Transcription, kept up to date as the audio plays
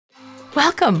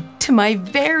Welcome to my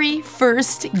very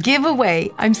first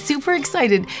giveaway. I'm super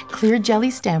excited. Clear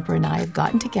Jelly Stamper and I have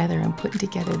gotten together and put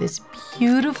together this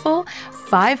beautiful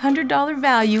 $500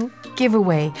 value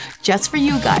giveaway just for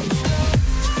you guys.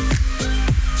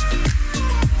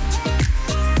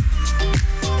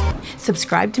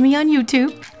 Subscribe to me on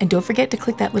YouTube and don't forget to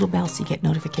click that little bell so you get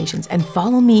notifications, and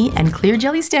follow me and Clear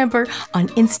Jelly Stamper on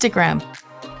Instagram.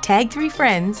 Tag 3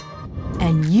 friends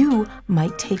and you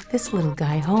might take this little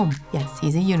guy home. Yes,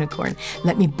 he's a unicorn.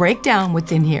 Let me break down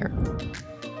what's in here.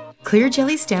 Clear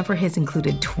Jelly Stamper has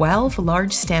included 12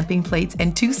 large stamping plates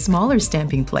and 2 smaller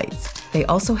stamping plates. They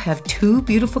also have 2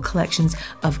 beautiful collections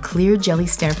of Clear Jelly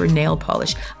Stamper nail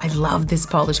polish. I love this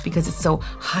polish because it's so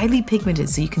highly pigmented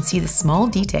so you can see the small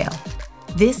detail.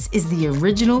 This is the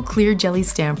original Clear Jelly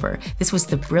Stamper. This was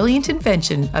the brilliant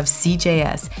invention of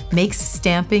CJS. Makes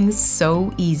stamping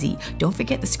so easy. Don't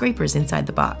forget the scrapers inside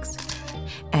the box.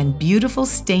 And beautiful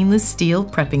stainless steel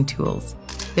prepping tools.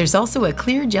 There's also a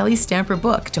Clear Jelly Stamper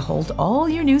book to hold all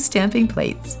your new stamping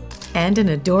plates. And an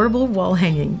adorable wall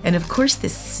hanging. And of course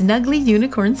this snuggly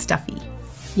unicorn stuffy.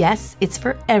 Yes, it's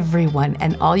for everyone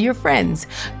and all your friends.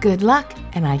 Good luck,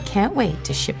 and I can't wait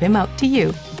to ship him out to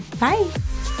you. Bye.